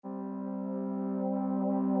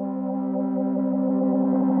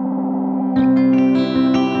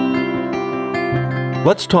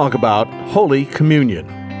Let's talk about Holy Communion.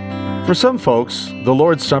 For some folks, the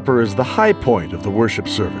Lord's Supper is the high point of the worship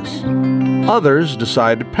service. Others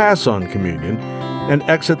decide to pass on communion and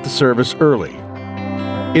exit the service early.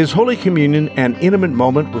 Is Holy Communion an intimate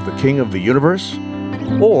moment with the King of the universe?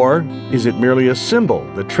 Or is it merely a symbol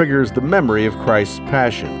that triggers the memory of Christ's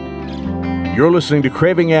passion? You're listening to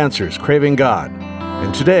Craving Answers, Craving God,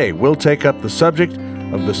 and today we'll take up the subject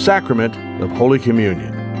of the sacrament of Holy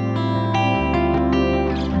Communion.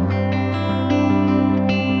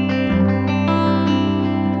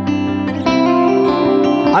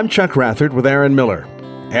 I'm Chuck Rathard with Aaron Miller.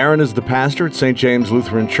 Aaron is the pastor at St. James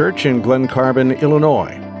Lutheran Church in Glen Carbon,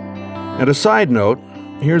 Illinois. And a side note,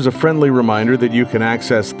 here's a friendly reminder that you can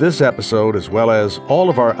access this episode as well as all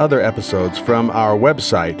of our other episodes from our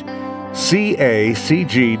website,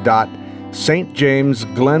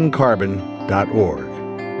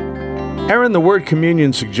 cacg.stjamesglencarbon.org. Aaron, the word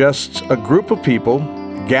communion suggests a group of people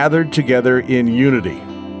gathered together in unity.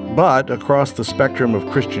 But across the spectrum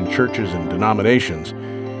of Christian churches and denominations,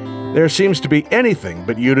 there seems to be anything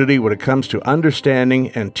but unity when it comes to understanding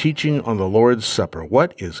and teaching on the Lord's Supper.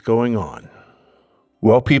 What is going on?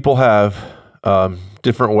 Well, people have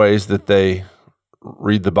different ways that they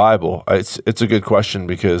read the Bible. It's a good question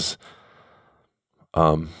because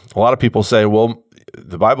a lot of people say, well,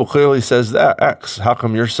 the Bible clearly says that X. How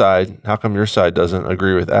come your side doesn't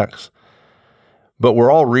agree with X? But we're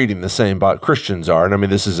all reading the same Bible. Christians are. And I mean,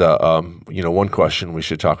 this is one question we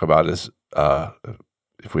should talk about is,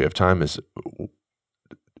 if we have time, is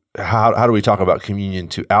how do we talk about communion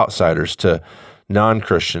to outsiders, to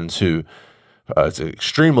non-Christians who it's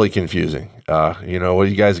extremely confusing. When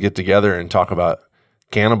you guys get together and talk about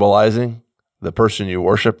cannibalizing the person you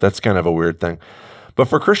worship, that's kind of a weird thing. But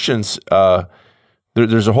for Christians,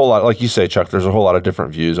 there's a whole lot, like you say, Chuck, there's a whole lot of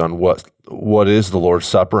different views on what is the Lord's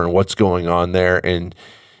Supper and what's going on there. And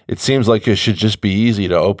it seems like it should just be easy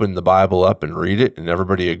to open the Bible up and read it, and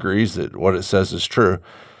everybody agrees that what it says is true.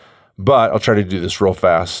 But I'll try to do this real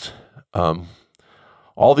fast.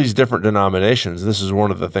 All these different denominations, this is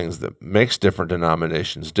one of the things that makes different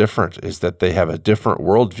denominations different, is that they have a different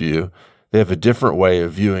worldview. They have a different way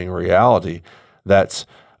of viewing reality that's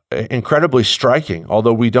incredibly striking,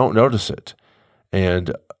 although we don't notice it.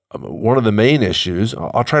 And one of the main issues,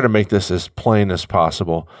 I'll try to make this as plain as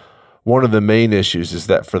possible. One of the main issues is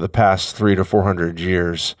that for the past 300 to 400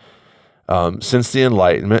 years, since the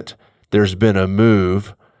Enlightenment, there's been a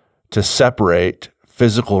move to separate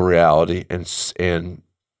physical reality and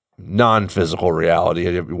non-physical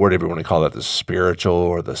reality, whatever you want to call that, the spiritual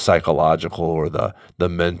or the psychological or the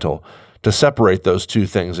mental, to separate those two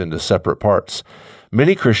things into separate parts.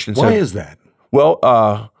 Many Christians Why is that?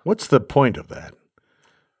 Well, what's the point of that?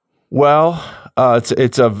 Well,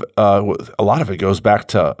 it's a lot of it goes back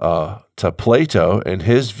to Plato and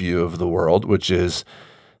his view of the world, which is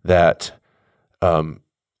that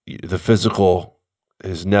the physical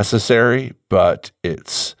is necessary, but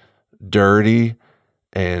it's dirty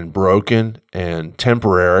and broken and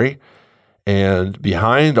temporary. And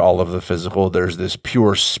behind all of the physical, there's this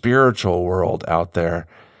pure spiritual world out there.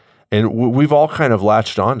 And we've all kind of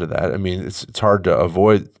latched onto that. I mean, it's hard to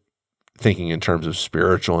avoid thinking in terms of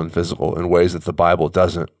spiritual and physical in ways that the Bible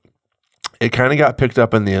doesn't. It kind of got picked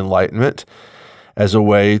up in the Enlightenment as a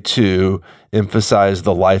way to emphasize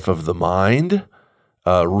the life of the mind,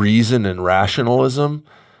 reason and rationalism.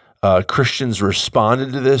 Christians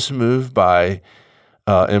responded to this move by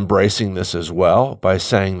embracing this as well, by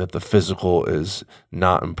saying that the physical is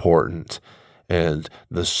not important and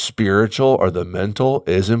the spiritual or the mental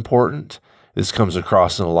is important. This comes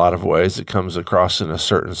across in a lot of ways. It comes across in a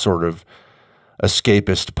certain sort of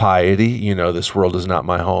escapist piety. This world is not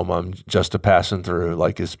my home. I'm just a passing through.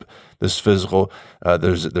 Like this physical.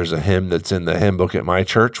 There's a hymn that's in the hymn book at my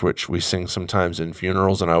church, which we sing sometimes in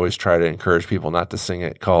funerals, and I always try to encourage people not to sing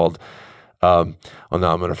it. Called, now I'm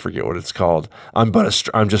going to forget what it's called. I'm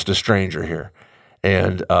just a stranger here.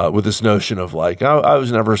 And with this notion of like, I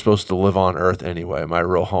was never supposed to live on earth anyway. My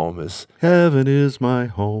real home is... Heaven is my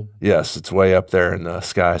home. Yes, it's way up there in the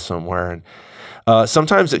sky somewhere. And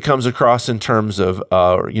sometimes it comes across in terms of,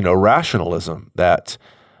 rationalism, that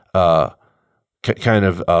the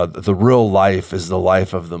real life is the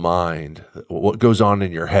life of the mind. What goes on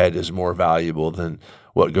in your head is more valuable than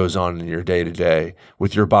what goes on in your day-to-day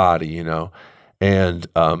with your body, And...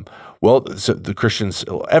 so the Christians,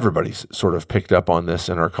 everybody's sort of picked up on this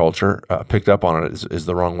in our culture. Picked up on it is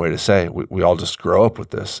the wrong way to say. We all just grow up with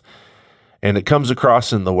this. And it comes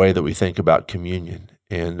across in the way that we think about communion.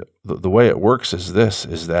 And the way it works is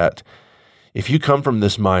that if you come from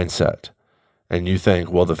this mindset and you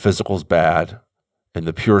think, well, the physical's bad and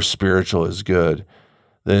the pure spiritual is good,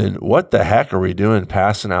 then what the heck are we doing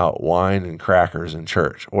passing out wine and crackers in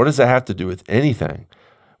church? What does that have to do with anything?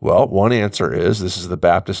 Well, one answer is, this is the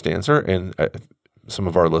Baptist answer, and some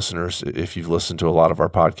of our listeners, if you've listened to a lot of our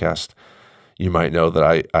podcast, you might know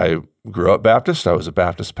that I grew up Baptist. I was a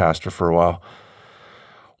Baptist pastor for a while.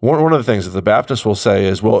 One of the things that the Baptists will say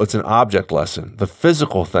is, well, it's an object lesson. The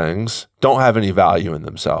physical things don't have any value in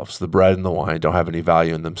themselves. The bread and the wine don't have any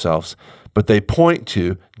value in themselves, but they point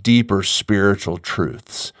to deeper spiritual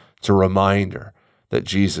truths. It's a reminder that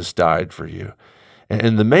Jesus died for you.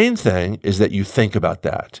 And the main thing is that you think about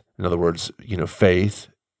that. In other words, faith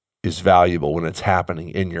is valuable when it's happening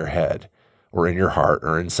in your head or in your heart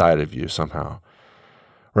or inside of you somehow.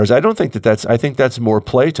 Whereas I think that's more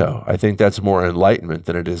Plato. I think that's more Enlightenment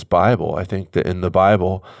than it is Bible. I think that in the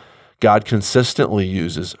Bible, God consistently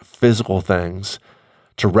uses physical things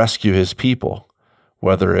to rescue his people,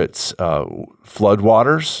 whether it's flood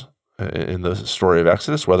waters in the story of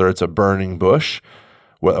Exodus, whether it's a burning bush.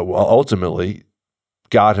 Well, ultimately,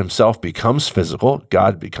 God himself becomes physical.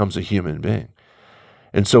 God becomes a human being.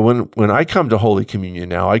 And so when I come to Holy Communion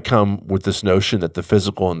now, I come with this notion that the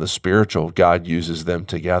physical and the spiritual, God uses them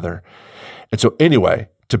together. And so anyway,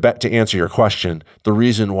 to answer your question, the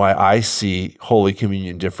reason why I see Holy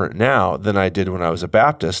Communion different now than I did when I was a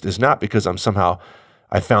Baptist is not because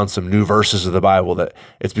I found some new verses of the Bible, that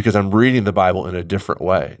it's because I'm reading the Bible in a different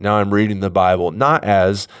way. Now I'm reading the Bible not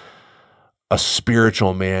as a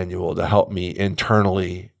spiritual manual to help me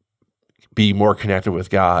internally be more connected with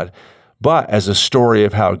God, but as a story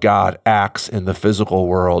of how God acts in the physical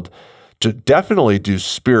world to definitely do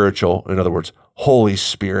spiritual, in other words, Holy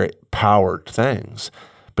Spirit-powered things,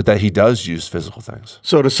 but that he does use physical things.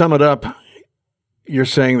 So to sum it up, you're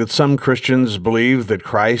saying that some Christians believe that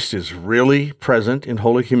Christ is really present in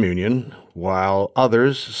Holy Communion, while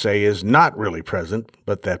others say is not really present,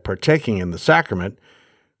 but that partaking in the sacrament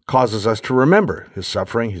causes us to remember his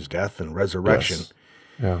suffering, his death, and resurrection. Yes.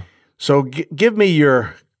 Yeah. So give me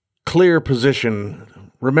your clear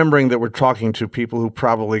position, remembering that we're talking to people who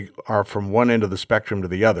probably are from one end of the spectrum to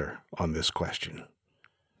the other on this question.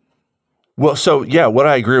 Well, so yeah, what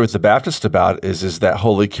I agree with the Baptist about is that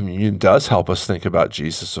Holy Communion does help us think about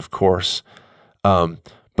Jesus, of course, but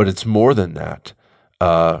it's more than that.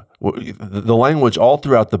 The language all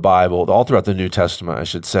throughout the Bible, all throughout the New Testament, I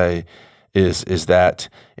should say, is that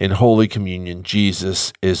in Holy Communion,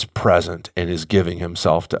 Jesus is present and is giving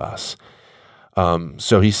himself to us.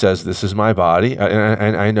 So he says, "This is my body,"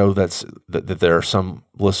 and I know that there are some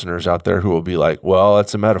listeners out there who will be like, "Well,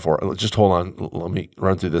 that's a metaphor." Just hold on, let me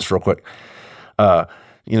run through this real quick.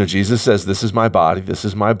 Jesus says, "This is my body, this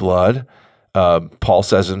is my blood." Paul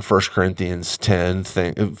says in 1 Corinthians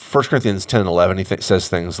 10:11, he says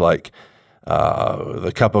things like,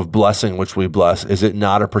 "The cup of blessing which we bless, is it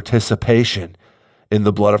not a participation in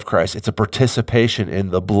the blood of Christ?" It's a participation in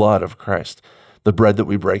the blood of Christ. The bread that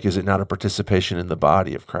we break, is it not a participation in the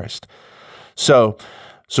body of Christ? So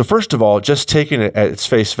first of all, just taking it at its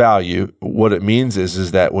face value, what it means is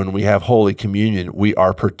that when we have Holy Communion, we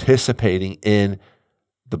are participating in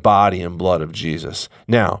the body and blood of Jesus.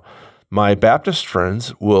 Now, my Baptist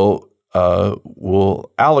friends will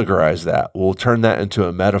allegorize that, will turn that into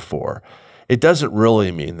a metaphor. It doesn't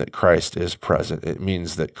really mean that Christ is present. It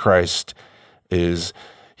means that Christ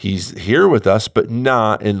he's here with us, but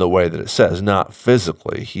not in the way that it says, not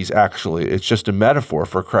physically. It's just a metaphor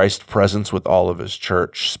for Christ's presence with all of his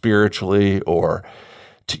church spiritually, or,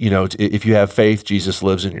 if you have faith, Jesus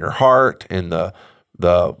lives in your heart, and the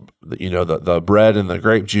bread and the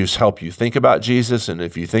grape juice help you think about Jesus. And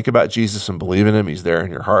if you think about Jesus and believe in him, he's there in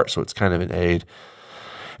your heart. So it's kind of an aid.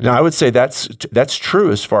 Now, I would say that's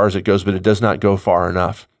true as far as it goes, but it does not go far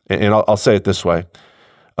enough. And I'll say it this way.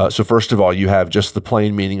 So first of all, you have just the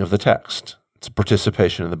plain meaning of the text. It's a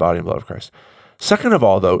participation in the body and blood of Christ. Second of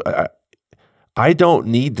all, though, I don't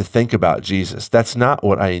need to think about Jesus. That's not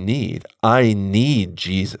what I need. I need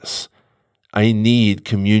Jesus. I need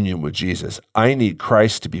communion with Jesus. I need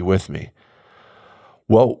Christ to be with me.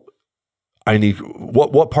 Well, I need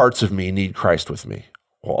what parts of me need Christ with me?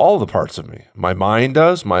 Well, all the parts of me. My mind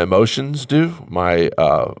does. My emotions do. My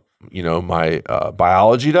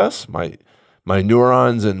biology does. My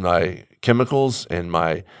neurons and my chemicals and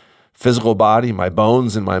my physical body, my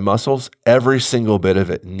bones and my muscles, every single bit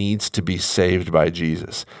of it needs to be saved by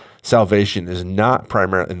Jesus. Salvation is not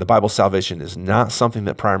primarily, in the Bible, salvation is not something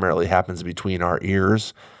that primarily happens between our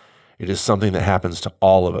ears. It is something that happens to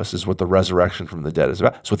all of us, is what the resurrection from the dead is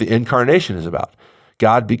about. It's what the incarnation is about.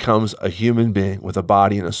 God becomes a human being with a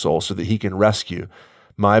body and a soul so that he can rescue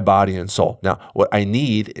my body and soul. Now, what I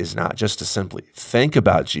need is not just to simply think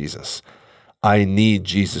about Jesus. I need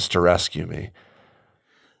Jesus to rescue me.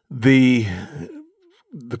 The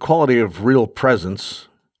quality of real presence,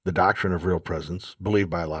 the doctrine of real presence, believed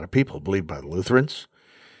by a lot of people, believed by the Lutherans.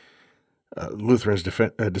 Lutherans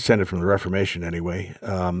descended from the Reformation anyway.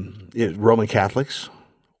 Roman Catholics,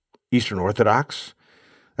 Eastern Orthodox,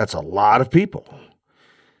 that's a lot of people.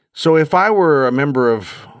 So if I were a member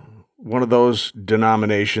of one of those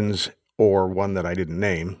denominations or one that I didn't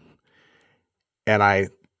name, and I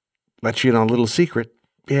let you in on a little secret,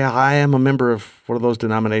 yeah, I am a member of one of those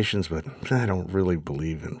denominations, but I don't really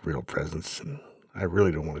believe in real presence, and I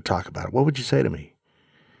really don't want to talk about it. What would you say to me?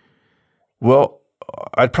 Well,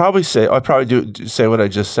 I'd probably say what I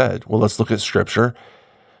just said. Well, let's look at Scripture.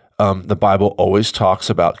 The Bible always talks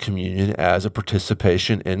about communion as a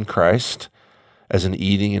participation in Christ, as an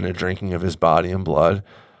eating and a drinking of his body and blood.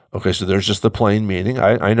 Okay, so there's just the plain meaning.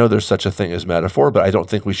 I know there's such a thing as metaphor, but I don't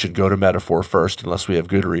think we should go to metaphor first unless we have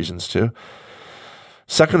good reasons to.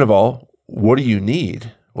 Second of all, what do you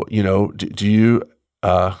need? Well, do you,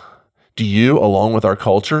 along with our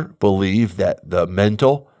culture, believe that the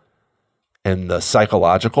mental and the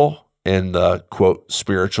psychological and the, quote,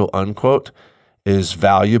 spiritual, unquote, is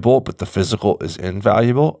valuable, but the physical is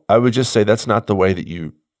invaluable? I would just say that's not the way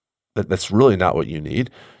that's really not what you need.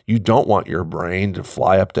 You don't want your brain to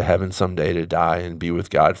fly up to heaven someday to die and be with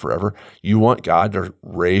God forever. You want God to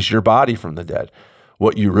raise your body from the dead.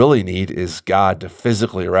 What you really need is God to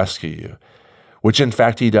physically rescue you, which in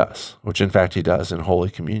fact he does in Holy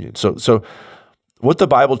Communion. So what the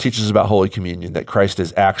Bible teaches about Holy Communion, that Christ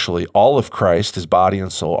is actually, all of Christ, his body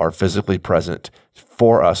and soul, are physically present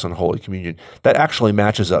for us in Holy Communion. That actually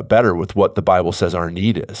matches up better with what the Bible says our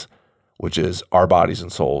need is, which is our bodies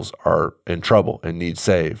and souls are in trouble and need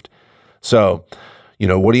saved. So,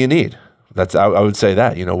 what do you need? I would say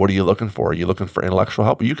that. What are you looking for? Are you looking for intellectual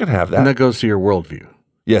help? You can have that. And that goes to your worldview.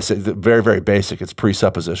 Yes, it's very, very basic. It's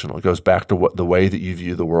presuppositional. It goes back to the way that you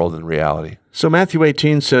view the world and reality. So Matthew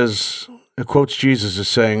 18 says, it quotes Jesus as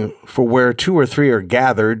saying, "For where 2 or 3 are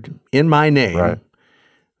gathered in my name, right,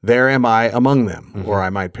 there am I among them." Mm-hmm. Or I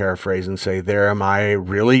might paraphrase and say, there am I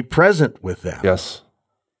really present with them. Yes.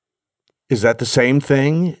 Is that the same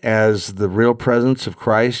thing as the real presence of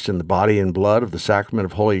Christ in the body and blood of the sacrament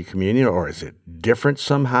of Holy Communion, or is it different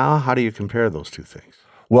somehow? How do you compare those two things?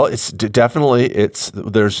 Well, it's definitely,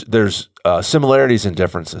 there's similarities and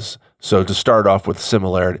differences. So to start off with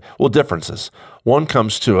differences. One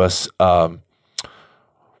comes to us, one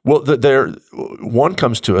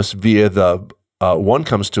comes to us via the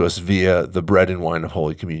bread and wine of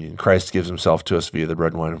Holy Communion. Christ gives himself to us via the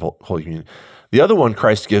bread and wine of Holy Communion. The other one,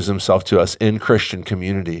 Christ gives himself to us in Christian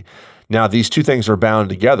community. Now, these two things are bound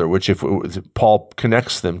together, which if Paul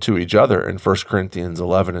connects them to each other in 1 Corinthians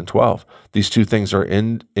 11 and 12. These two things are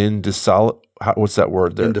indissoluble. What's that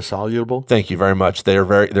word there? Indissoluble. Thank you very much.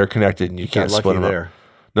 They're connected, and you can't split them there. up.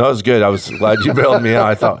 No, it was good. I was glad you bailed me out.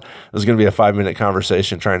 I thought it was going to be a 5-minute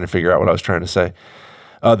conversation trying to figure out what I was trying to say.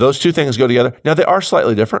 Those two things go together. Now, they are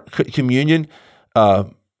slightly different. Communion.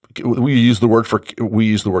 We use the word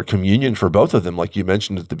communion for both of them, like you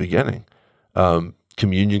mentioned at the beginning.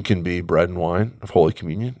 Communion can be bread and wine of Holy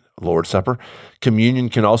Communion, Lord's Supper. Communion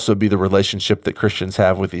can also be the relationship that Christians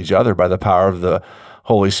have with each other by the power of the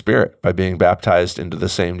Holy Spirit, by being baptized into the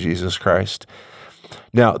same Jesus Christ.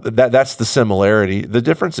 Now, that's the similarity. The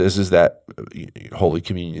difference is that Holy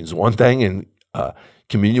Communion is one thing, and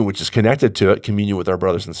communion, which is connected to it, communion with our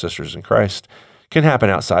brothers and sisters in Christ, can happen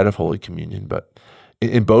outside of Holy Communion. But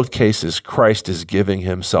in both cases, Christ is giving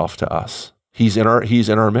himself to us. He's in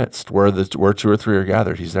our midst. Where 2 or 3 are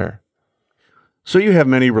gathered, he's there. So you have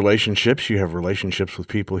many relationships. You have relationships with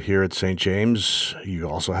people here at St. James. You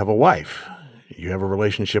also have a wife. You have a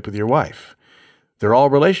relationship with your wife. They're all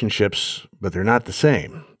relationships, but they're not the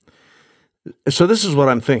same. So this is what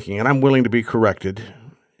I'm thinking, and I'm willing to be corrected.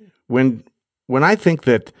 When I think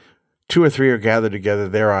that 2 or 3 are gathered together,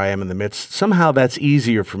 there I am in the midst, somehow that's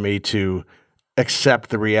easier for me to accept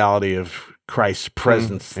the reality of Christ's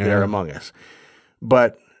presence there among us.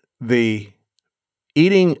 But the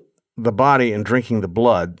eating the body and drinking the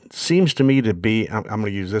blood seems to me to be, I'm going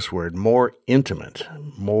to use this word, more intimate,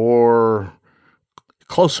 more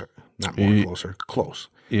closer, not more closer, close.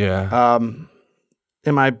 Yeah.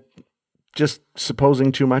 Am I just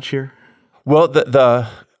supposing too much here? Well, the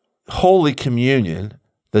Holy Communion,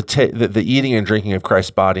 the eating and drinking of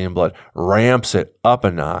Christ's body and blood ramps it up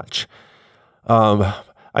a notch.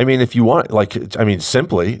 If you want,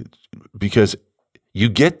 simply because you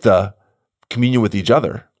get the communion with each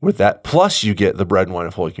other with that, plus you get the bread and wine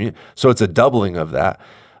of Holy Communion. So it's a doubling of that.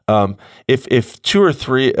 If 2 or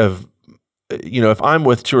 3 of, if I'm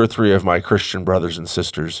with 2 or 3 of my Christian brothers and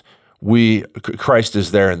sisters, Christ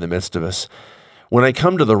is there in the midst of us. When I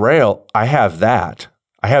come to the rail, I have that.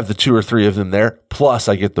 I have the 2 or 3 of them there, plus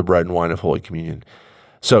I get the bread and wine of Holy Communion.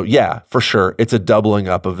 So yeah, for sure, it's a doubling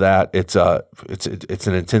up of that. It's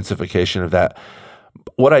an intensification of that.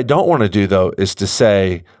 What I don't want to do, though, is to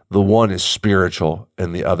say the one is spiritual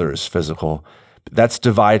and the other is physical. That's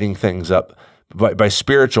dividing things up. By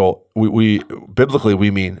spiritual, we biblically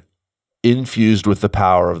we mean infused with the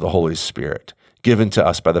power of the Holy Spirit, given to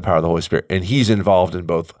us by the power of the Holy Spirit. And he's involved in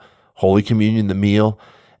both Holy Communion, the meal,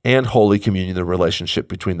 and Holy Communion, the relationship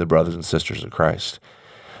between the brothers and sisters of Christ.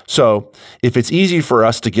 So if it's easy for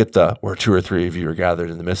us to get where 2 or 3 of you are gathered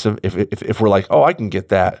in the midst of, if we're like, oh, I can get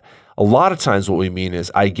that, a lot of times what we mean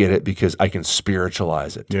is I get it because I can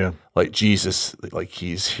spiritualize it. Yeah. Like Jesus, like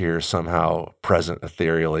he's here somehow present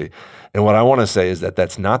ethereally. And what I want to say is that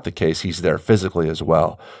that's not the case. He's there physically as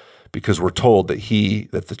well, because we're told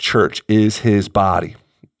that the church is his body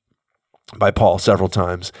by Paul several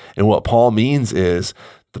times. And what Paul means is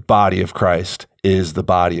the body of Christ is the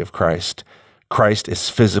body of Christ. Christ is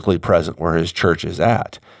physically present where his church is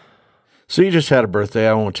at. So you just had a birthday.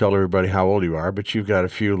 I won't tell everybody how old you are, but you've got a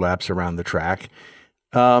few laps around the track.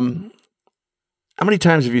 How many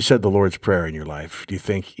times have you said the Lord's Prayer in your life, do you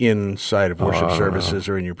think, inside of worship services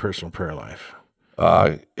or in your personal prayer life?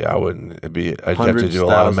 Yeah, I wouldn't. I'd have to do a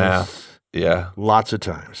lot of math. Yeah. Lots of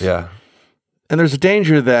times. Yeah. And there's a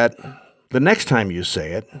danger that the next time you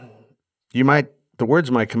say it, the words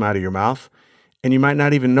might come out of your mouth and you might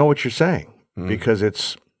not even know what you're saying because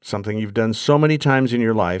it's something you've done so many times in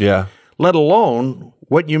your life. Yeah. Let alone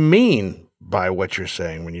what you mean by what you're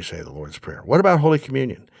saying when you say the Lord's Prayer. What about Holy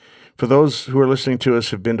Communion? For those who are listening to us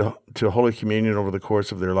who've been to Holy Communion over the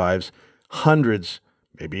course of their lives, hundreds,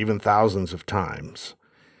 maybe even thousands of times,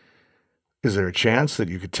 is there a chance that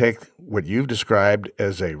you could take what you've described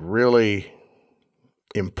as a really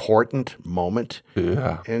important moment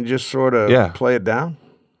and just sort of play it down?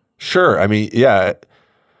 Sure. I mean, yeah,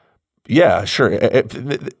 sure.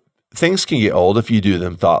 Things can get old if you do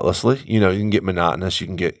them thoughtlessly. You can get monotonous. You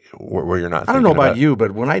can get where you're not. I don't know about you,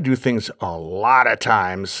 but when I do things a lot of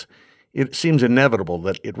times, it seems inevitable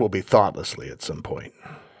that it will be thoughtlessly at some point.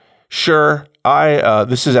 Sure.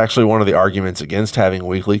 This is actually one of the arguments against having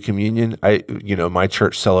weekly communion. My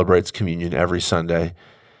church celebrates communion every Sunday.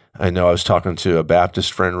 I know I was talking to a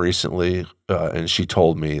Baptist friend recently, and she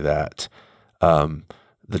told me that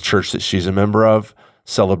the church that she's a member of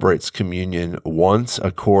celebrates communion once a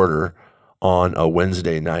quarter on a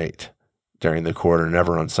Wednesday night during the quarter,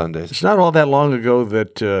 never on Sundays. It's not all that long ago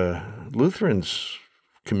that Lutherans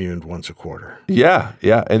communed once a quarter. Yeah.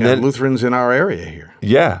 And then Lutherans in our area here.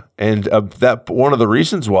 Yeah. And that one of the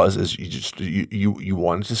reasons is you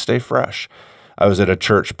wanted to stay fresh. I was at a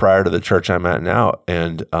church prior to the church I'm at now,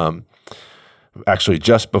 and actually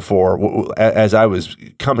just before, as I was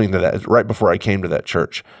coming to that, right before I came to that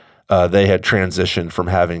church, they had transitioned from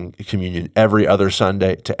having communion every other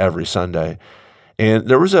Sunday to every Sunday. And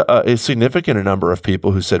there was a significant number of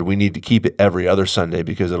people who said we need to keep it every other Sunday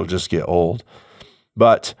because it'll just get old.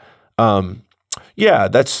 But you don't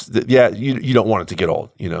want it to get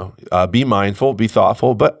old. Be mindful, be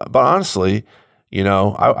thoughtful. But honestly,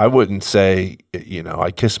 I wouldn't say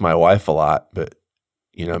I kiss my wife a lot, but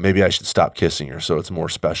maybe I should stop kissing her so it's more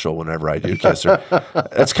special whenever I do kiss her.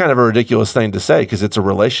 That's kind of a ridiculous thing to say because it's a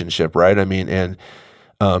relationship, right? I mean, and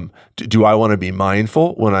do I want to be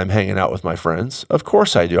mindful when I'm hanging out with my friends? Of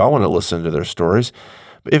course I do. I want to listen to their stories.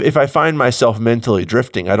 If I find myself mentally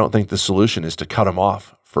drifting, I don't think the solution is to cut them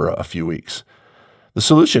off for a few weeks. The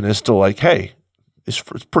solution is to hey, it's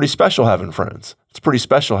pretty special having friends. It's pretty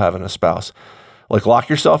special having a spouse. Lock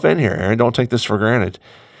yourself in here, Aaron. Don't take this for granted.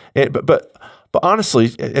 But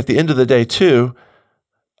honestly, at the end of the day, too,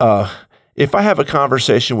 if I have a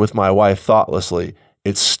conversation with my wife thoughtlessly,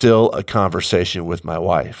 it's still a conversation with my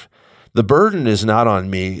wife. The burden is not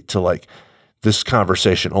on me to this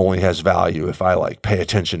conversation only has value if I pay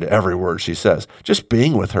attention to every word she says. Just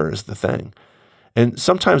being with her is the thing. And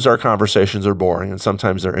sometimes our conversations are boring and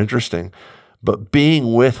sometimes they're interesting, but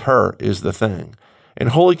being with her is the thing. And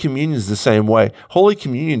Holy Communion is the same way. Holy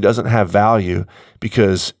Communion doesn't have value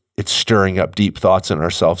because it's stirring up deep thoughts in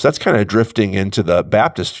ourselves. That's kind of drifting into the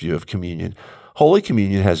Baptist view of communion. Holy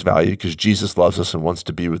Communion has value because Jesus loves us and wants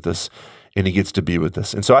to be with us, and he gets to be with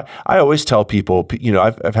us. And so I always tell people,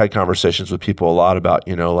 I've had conversations with people a lot about,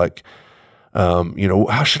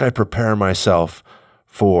 how should I prepare myself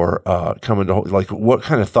for coming to, what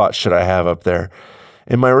kind of thoughts should I have up there?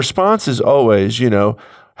 And my response is always,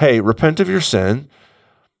 hey, repent of your sin,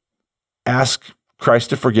 ask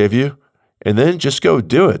Christ to forgive you, and then just go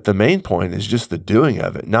do it. The main point is just the doing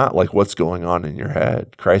of it, not what's going on in your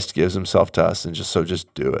head. Christ gives himself to us, and just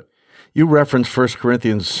do it. You referenced 1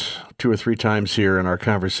 Corinthians 2 or 3 times here in our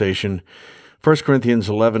conversation. 1 Corinthians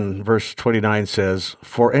 11, verse 29 says,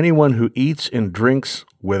 "For anyone who eats and drinks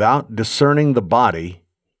without discerning the body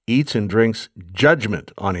eats and drinks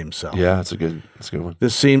judgment on himself." Yeah, that's a good one.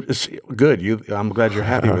 This seems good. I'm glad you're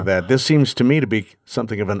happy with that. This seems to me to be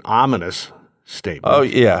something of an ominous statement. Oh,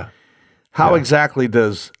 yeah. How exactly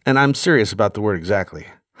does, and I'm serious about the word exactly,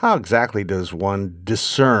 how exactly does one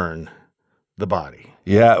discern the body?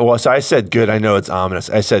 Yeah, well, so I said good. I know it's ominous.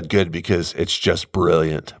 I said good because it's just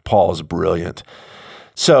brilliant. Paul is brilliant.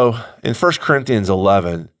 So in 1 Corinthians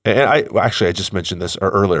 11, and I just mentioned this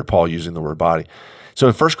earlier, Paul using the word body. So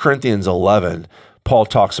in 1 Corinthians 11, Paul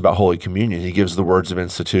talks about Holy Communion. He gives the words of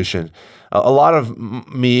institution. A lot of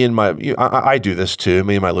me and I do this too,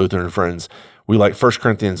 me and my Lutheran friends, we like 1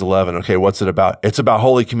 Corinthians 11. Okay, what's it about? It's about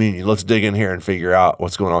Holy Communion. Let's dig in here and figure out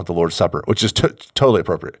what's going on with the Lord's Supper, which is totally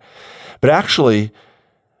appropriate. But actually,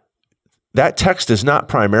 that text is not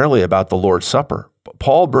primarily about the Lord's Supper.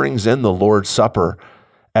 Paul brings in the Lord's Supper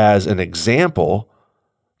as an example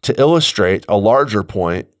to illustrate a larger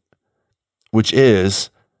point, which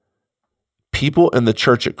is people in the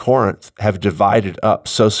church at Corinth have divided up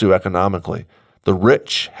socioeconomically. The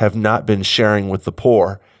rich have not been sharing with the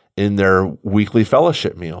poor in their weekly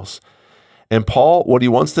fellowship meals. And Paul, what he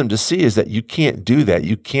wants them to see is that you can't do that.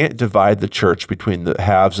 You can't divide the church between the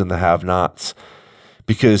haves and the have-nots,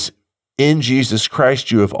 because in Jesus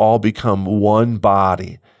Christ, you have all become one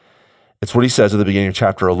body. It's what he says at the beginning of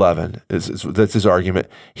chapter 11. That's his argument.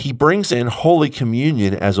 He brings in Holy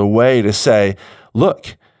Communion as a way to say,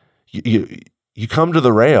 look, you come to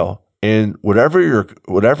the rail, and whatever your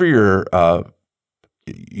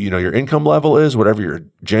your income level is, whatever your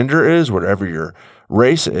gender is, whatever your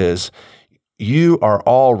race is, you are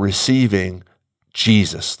all receiving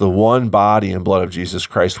Jesus, the one body and blood of Jesus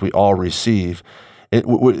Christ we all receive.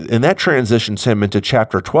 And that transitions him into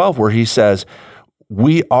chapter 12, where he says,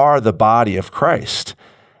 we are the body of Christ.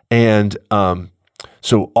 And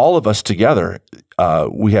so all of us together,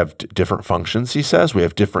 we have different functions, he says. We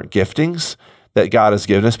have different giftings that God has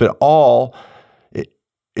given us, but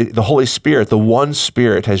the Holy Spirit, the one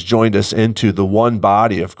Spirit, has joined us into the one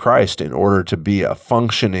body of Christ in order to be a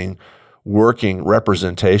functioning, working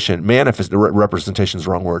representation. Representation is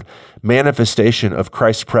the wrong word. Manifestation of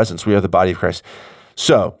Christ's presence. We are the body of Christ.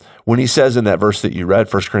 So when he says in that verse that you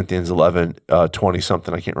read, 1 Corinthians 11, 20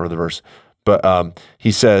 something, I can't remember the verse, but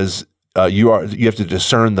he says you have to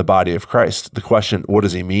discern the body of Christ. The question, what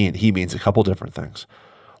does he mean? He means a couple different things.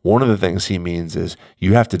 One of the things he means is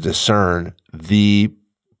you have to discern the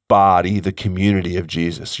body, the community of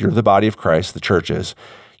Jesus. You're the body of Christ, the church is.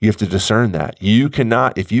 You have to discern that. You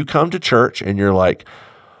cannot, if you come to church and you're like,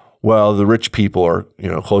 well, the rich people are,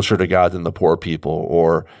 closer to God than the poor people,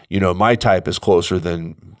 or, my type is closer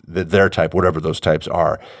than their type, whatever those types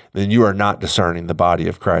are, then you are not discerning the body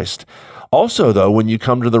of Christ. Also, though, when you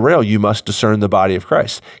come to the rail, you must discern the body of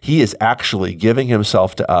Christ. He is actually giving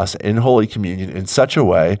himself to us in Holy Communion in such a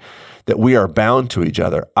way that we are bound to each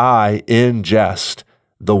other. I ingest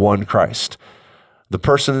the one Christ. The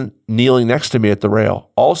person kneeling next to me at the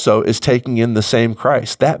rail also is taking in the same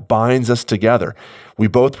Christ. That binds us together. We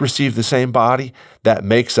both receive the same body. That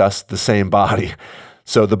makes us the same body.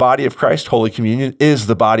 So the body of Christ, Holy Communion, is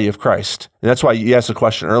the body of Christ. And that's why you asked a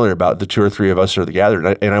question earlier about the 2 or 3 of us are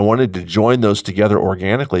gathered. And I wanted to join those together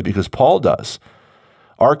organically because Paul does.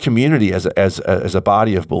 Our community as a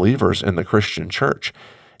body of believers in the Christian church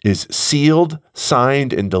is sealed,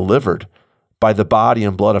 signed, and delivered by the body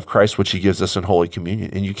and blood of Christ, which he gives us in Holy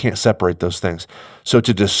Communion. And you can't separate those things. So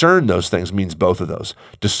to discern those things means both of those.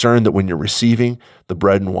 Discern that when you're receiving the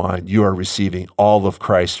bread and wine, you are receiving all of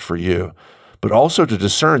Christ for you. But also to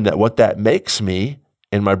discern that what that makes me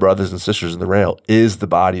and my brothers and sisters in the rail is the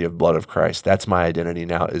body and blood of Christ. That's my identity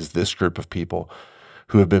now, is this group of people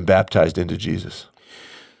who have been baptized into Jesus.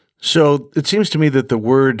 So it seems to me that the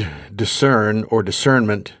word discern or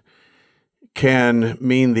discernment can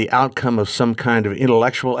mean the outcome of some kind of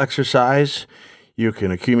intellectual exercise. You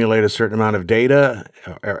can accumulate a certain amount of data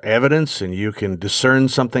or evidence, and you can discern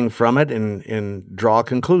something from it and draw a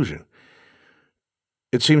conclusion.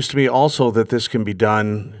 It seems to me also that this can be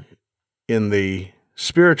done in the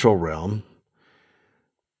spiritual realm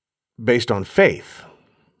based on faith.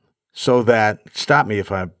 So that, stop me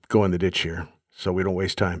if I go in the ditch here, so we don't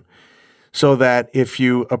waste time. So that if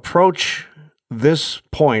you approach this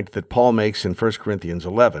point that Paul makes in 1 Corinthians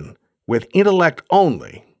 11 with intellect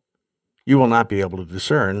only, you will not be able to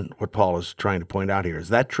discern what Paul is trying to point out here. Is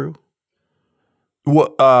that true?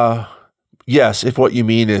 Well, Yes, if what you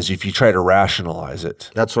mean is if you try to rationalize it.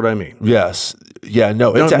 That's what I mean. Yes. Yeah,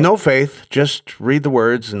 no. No faith, just read the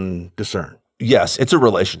words and discern. Yes, it's a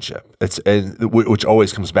relationship. Which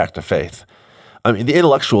always comes back to faith. I mean, the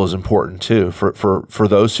intellectual is important too for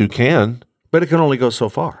those who can. But it can only go so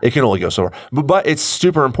far. It can only go so far. But it's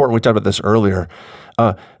super important. We talked about this earlier.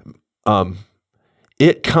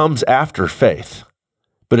 It comes after faith,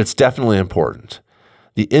 but it's definitely important.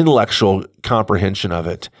 The intellectual comprehension of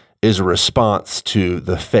it is a response to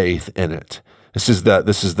the faith in it. It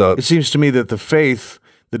seems to me that the faith,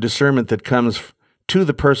 the discernment that comes to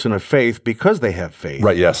the person of faith because they have faith,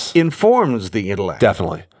 right? Yes, informs the intellect.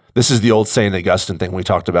 Definitely. This is the old St. Augustine thing we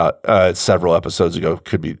talked about several episodes ago,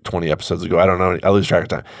 could be 20 episodes ago. I don't know. I lose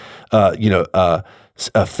track of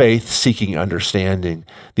time. Faith seeking understanding.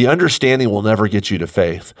 The understanding will never get you to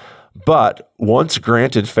faith. But once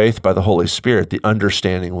granted faith by the Holy Spirit, the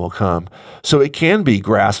understanding will come. So it can be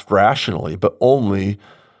grasped rationally, but only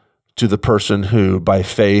to the person who, by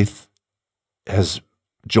faith, has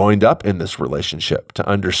joined up in this relationship to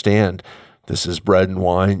understand this is bread and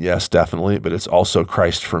wine, yes, definitely, but it's also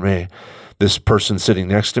Christ for me. This person sitting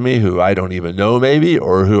next to me who I don't even know maybe,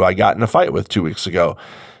 or who I got in a fight with 2 weeks ago,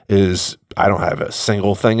 I don't have a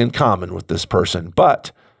single thing in common with this person,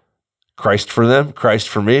 but Christ for them, Christ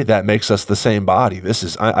for me, that makes us the same body.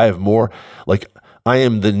 I have more, like I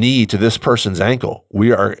am the knee to this person's ankle.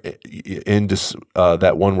 We are in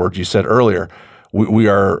that one word you said earlier, we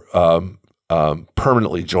are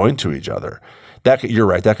permanently joined to each other. You're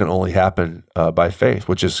right. That can only happen by faith,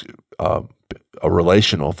 which is a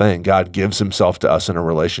relational thing. God gives himself to us in a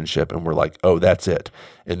relationship, and we're like, oh, that's it.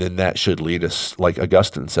 And then that should lead us, like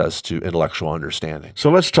Augustine says, to intellectual understanding. So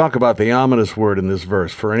let's talk about the ominous word in this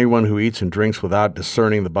verse. For anyone who eats and drinks without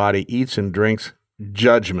discerning the body eats and drinks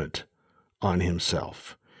judgment on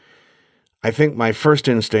himself. I think my first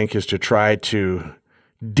instinct is to try to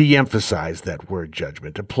de-emphasize that word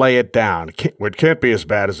judgment, to play it down. It can't be as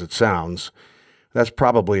bad as it sounds. That's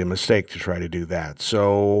probably a mistake to try to do that.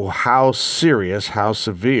 So how serious, how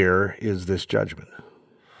severe is this judgment?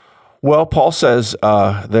 Well, Paul says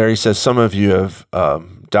he says, some of you have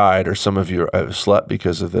died or some of you have slept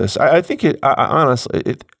because of this. I think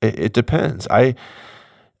honestly, it depends. It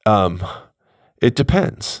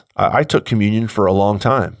depends. I took communion for a long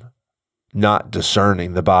time, not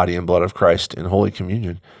discerning the body and blood of Christ in Holy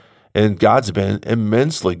Communion. And God's been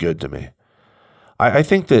immensely good to me. I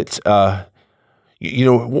think that...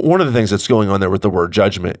 one of the things that's going on there with the word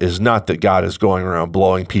judgment is not that God is going around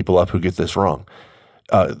blowing people up who get this wrong.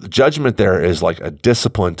 Judgment there is like a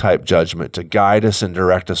discipline type judgment to guide us and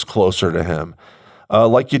direct us closer to him.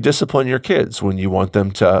 Like you discipline your kids when you want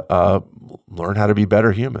them to learn how to be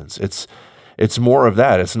better humans. It's more of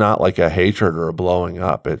that. It's not like a hatred or a blowing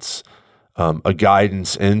up. It's a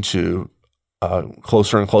guidance into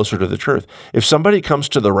closer and closer to the truth. If somebody comes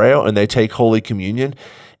to the rail and they take Holy Communion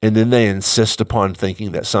and then they insist upon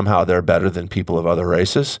thinking that somehow they're better than people of other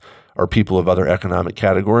races or people of other economic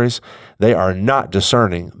categories, they are not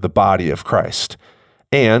discerning the body of Christ.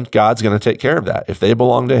 And God's going to take care of that. If they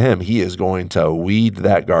belong to him, he is going to weed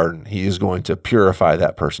that garden. He is going to purify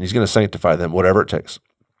that person. He's going to sanctify them, whatever it takes.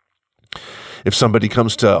 If somebody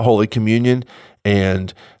comes to Holy Communion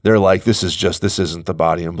and they're like, this isn't the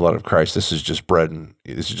body and blood of Christ. This is just bread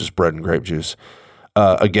and grape juice.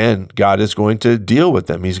 Again, God is going to deal with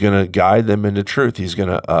them. He's going to guide them into truth. He's going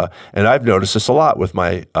to, and I've noticed this a lot with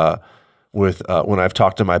my, when I've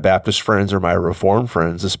talked to my Baptist friends or my Reformed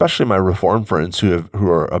friends, especially my Reformed friends who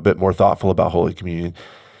are a bit more thoughtful about Holy Communion,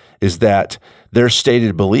 is that their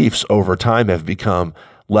stated beliefs over time have become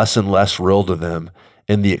less and less real to them,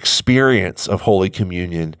 and the experience of Holy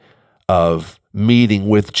Communion, of meeting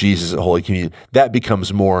with Jesus at Holy Communion, that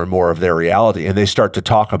becomes more and more of their reality, and they start to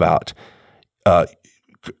talk about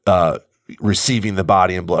receiving the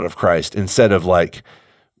body and blood of Christ instead of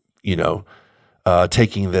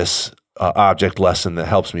taking this object lesson that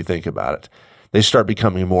helps me think about it. They start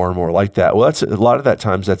becoming more and more like that. Well, that's a lot of that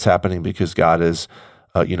times that's happening because God is,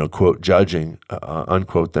 quote, judging,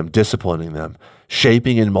 unquote, them, disciplining them,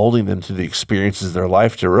 shaping and molding them to the experiences of their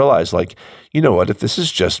life to realize, like, you know what, if this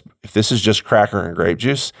is just cracker and grape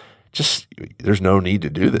juice, there's no need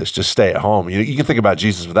to do this. Just stay at home. You can think about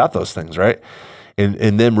Jesus without those things, right?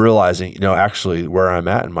 And them realizing, actually where I'm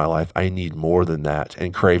at in my life, I need more than that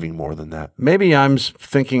and craving more than that. Maybe I'm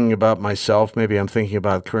thinking about myself. Maybe I'm thinking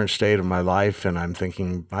about the current state of my life, and I'm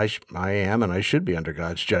thinking I am and I should be under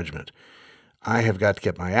God's judgment. I have got to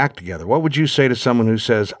get my act together. What would you say to someone who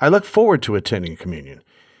says, I look forward to attending communion,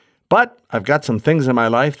 but I've got some things in my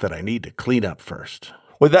life that I need to clean up first?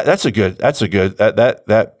 Well, that's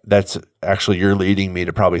actually, you're leading me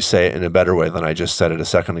to probably say it in a better way than I just said it a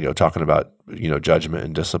second ago, talking about, judgment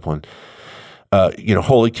and discipline.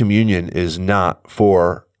 Holy Communion is not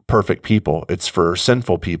for perfect people. It's for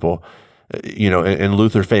sinful people. And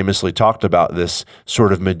Luther famously talked about this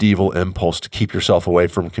sort of medieval impulse to keep yourself away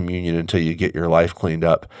from communion until you get your life cleaned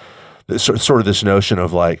up. Sort of this notion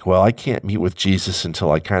of like, well, I can't meet with Jesus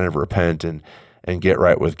until I kind of repent and get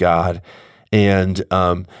right with God. And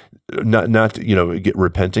not get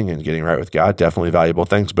repenting and getting right with God, definitely valuable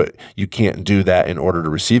things, but you can't do that in order to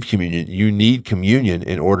receive communion. You need communion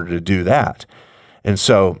in order to do that. And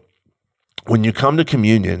so when you come to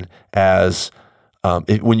communion as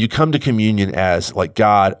like,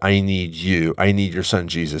 God, I need you. I need your son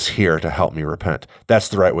Jesus here to help me repent. That's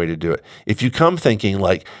the right way to do it. If you come thinking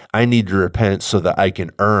like, I need to repent so that I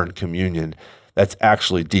can earn communion, that's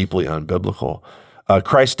actually deeply unbiblical.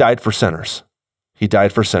 Christ died for sinners. He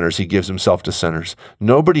died for sinners. He gives himself to sinners.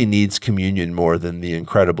 Nobody needs communion more than the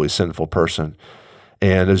incredibly sinful person.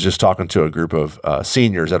 And I was just talking to a group of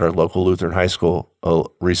seniors at our local Lutheran high school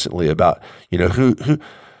recently about, who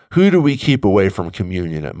do we keep away from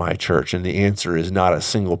communion at my church? And the answer is not a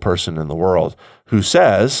single person in the world who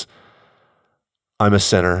says, I'm a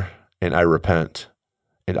sinner and I repent.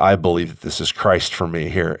 And I believe that this is Christ for me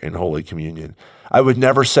here in Holy Communion. I would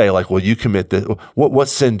never say like, well, you commit this. What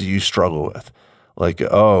sin do you struggle with? Like,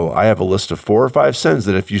 oh, I have a list of 4 or 5 sins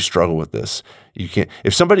that if you struggle with this, you can't.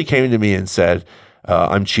 If somebody came to me and said,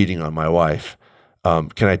 I'm cheating on my wife,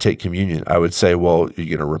 can I take communion? I would say, well, are you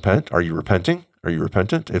going to repent? Are you repenting? Are you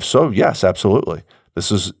repentant? If so, yes, absolutely.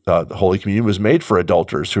 This is the Holy Communion was made for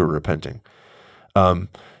adulterers who are repenting.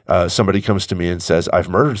 Somebody comes to me and says, I've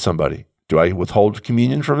murdered somebody. Do I withhold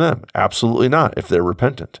communion from them? Absolutely not, if they're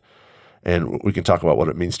repentant. And we can talk about what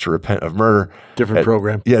it means to repent of murder. Different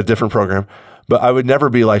program. Yeah, different program. But I would never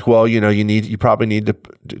be like, well, you probably need to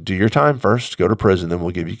do your time first, go to prison, then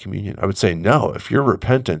we'll give you communion. I would say, no, if you're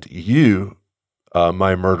repentant, you,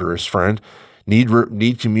 my murderous friend,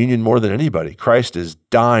 need communion more than anybody. Christ is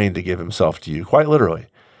dying to give himself to you, quite literally.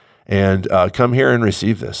 And come here and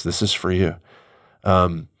receive this. This is for you.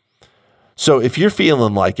 So if you're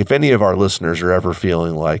feeling like, if any of our listeners are ever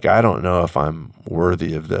feeling like, I don't know if I'm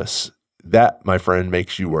worthy of this, that, my friend,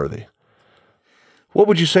 makes you worthy. What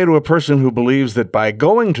would you say to a person who believes that by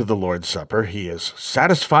going to the Lord's Supper, he is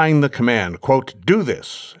satisfying the command, quote, do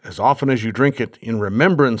this as often as you drink it in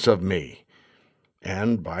remembrance of me,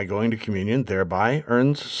 and by going to communion, thereby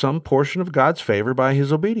earns some portion of God's favor by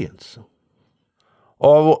his obedience?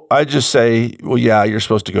 Oh, I just say, well, yeah, you're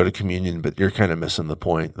supposed to go to communion, but you're kind of missing the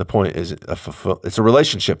point. The point isn't it's a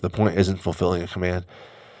relationship. The point isn't fulfilling a command.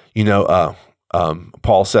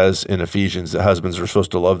 Paul says in Ephesians that husbands are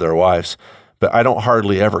supposed to love their wives, but I don't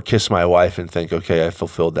hardly ever kiss my wife and think, okay, I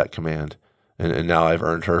fulfilled that command, and now I've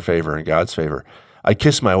earned her favor and God's favor. I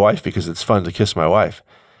kiss my wife because it's fun to kiss my wife.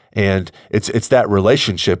 And it's that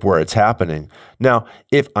relationship where it's happening. Now,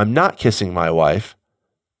 if I'm not kissing my wife,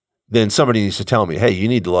 then somebody needs to tell me, hey, you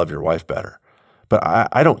need to love your wife better. But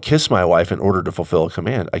I don't kiss my wife in order to fulfill a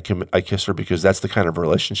command. I kiss her because that's the kind of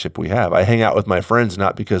relationship we have. I hang out with my friends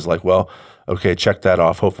not because like, well, okay, check that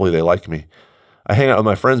off. Hopefully they like me. I hang out with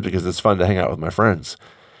my friends because it's fun to hang out with my friends.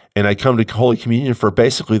 And I come to Holy Communion for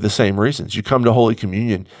basically the same reasons. You come to Holy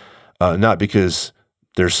Communion not because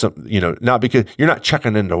there's some, not because you're not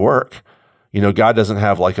checking into work. God doesn't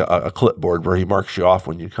have like a clipboard where he marks you off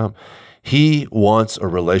when you come. He wants a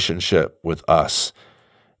relationship with us.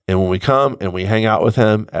 And when we come and we hang out with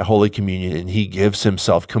him at Holy Communion and he gives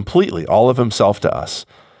himself completely, all of himself to us,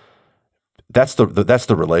 that's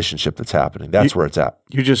the relationship that's happening. That's where it's at.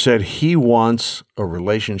 You just said he wants a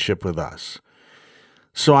relationship with us.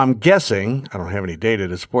 So I'm guessing, I don't have any data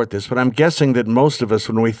to support this, but I'm guessing that most of us,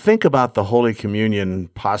 when we think about the Holy Communion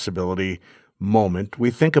possibility moment,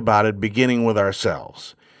 we think about it beginning with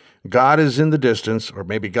ourselves. God is in the distance, or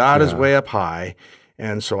maybe God is way up high,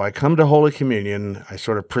 and so I come to Holy Communion, I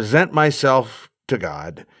sort of present myself to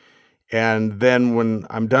God, and then when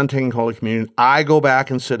I'm done taking Holy Communion, I go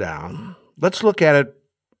back and sit down. Let's look at it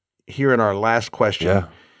here in our last question. Yeah.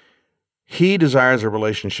 He desires a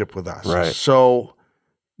relationship with us. Right. So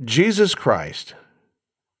Jesus Christ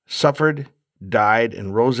suffered, died,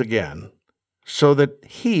 and rose again so that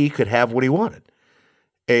he could have what he wanted,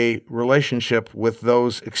 a relationship with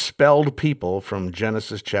those expelled people from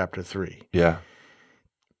Genesis chapter 3. Yeah.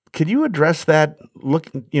 Could you address that?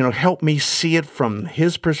 Help me see it from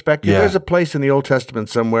his perspective. Yeah. There's a place in the Old Testament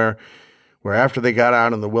somewhere where after they got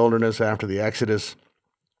out in the wilderness, after the Exodus,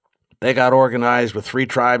 they got organized with 3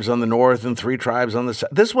 tribes on the north and 3 tribes on the south.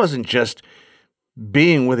 This wasn't just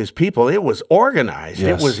being with his people. It was organized.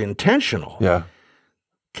 Yes. It was intentional. Yeah.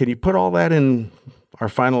 Can you put all that in our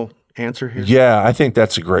final answer here? Yeah, I think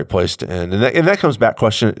that's a great place to end. And that comes back,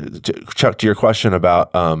 Chuck, to your question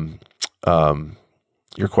about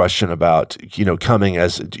coming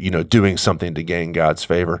as, doing something to gain God's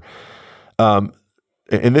favor. And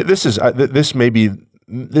this might be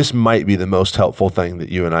the most helpful thing that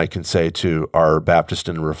you and I can say to our Baptist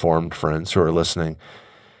and Reformed friends who are listening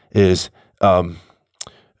is, there's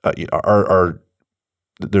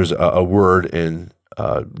a word in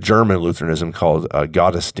German Lutheranism called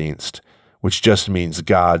Gottesdienst, which just means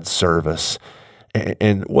God's service.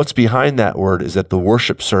 And what's behind that word is that the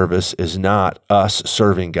worship service is not us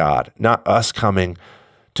serving God, not us coming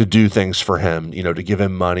to do things for him, to give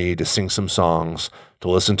him money, to sing some songs, to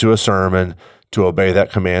listen to a sermon, to obey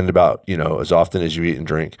that command about, as often as you eat and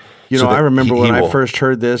drink. I remember when I first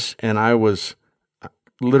heard this, and I was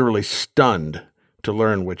literally stunned to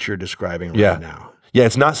learn what you're describing right now. Yeah,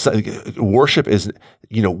 it's not, worship is,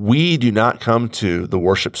 we do not come to the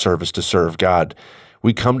worship service to serve God.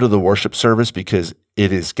 We come to the worship service because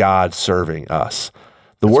it is God serving us.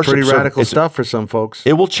 It's pretty radical stuff for some folks.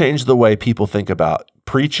 It will change the way people think about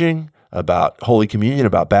preaching, about Holy Communion,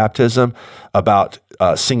 about baptism, about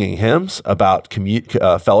singing hymns, about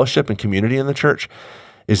fellowship and community in the church,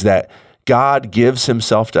 is that God gives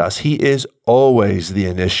himself to us. He is always the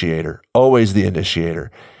initiator, always the initiator.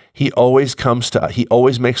 He always comes to us. He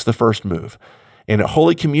always makes the first move. And at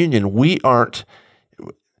Holy Communion,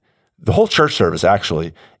 the whole church service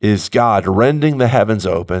actually is God rending the heavens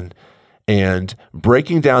open and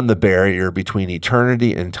breaking down the barrier between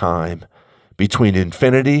eternity and time, between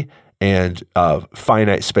infinity and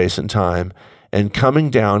finite space and time, and coming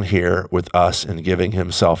down here with us and giving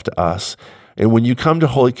himself to us. And when you come to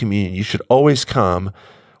Holy Communion, you should always come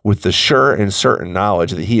with the sure and certain knowledge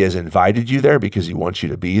that he has invited you there because he wants you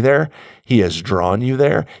to be there. He has drawn you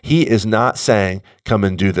there. He is not saying, come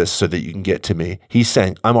and do this so that you can get to me. He's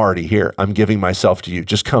saying, I'm already here. I'm giving myself to you.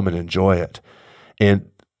 Just come and enjoy it. And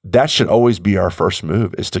that should always be our first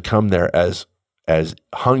move, is to come there as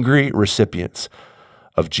hungry recipients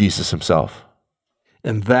of Jesus himself.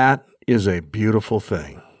 And that is a beautiful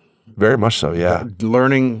thing. Very much so, yeah.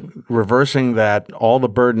 Reversing that all the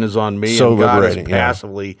burden is on me, so and God is liberating,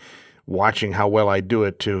 passively watching how well I do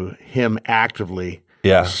it, to him actively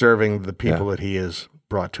serving the people that he has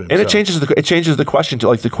brought to himself. And it changes the question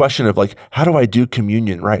to the question of how do I do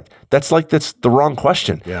communion right? That's the wrong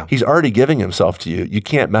question. Yeah. He's already giving himself to you. You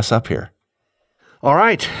can't mess up here. All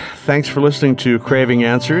right. Thanks for listening to Craving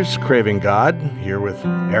Answers, Craving God, here with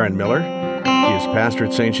Aaron Miller. He is pastor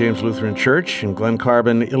at St. James Lutheran Church in Glen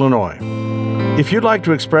Carbon, Illinois. If you'd like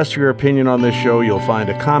to express your opinion on this show, you'll find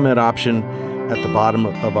a comment option at the bottom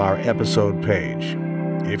of our episode page.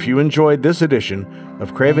 If you enjoyed this edition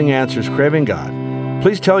of Craving Answers, Craving God,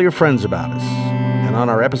 please tell your friends about us. And on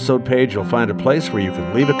our episode page, you'll find a place where you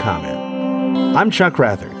can leave a comment. I'm Chuck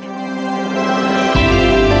Rather.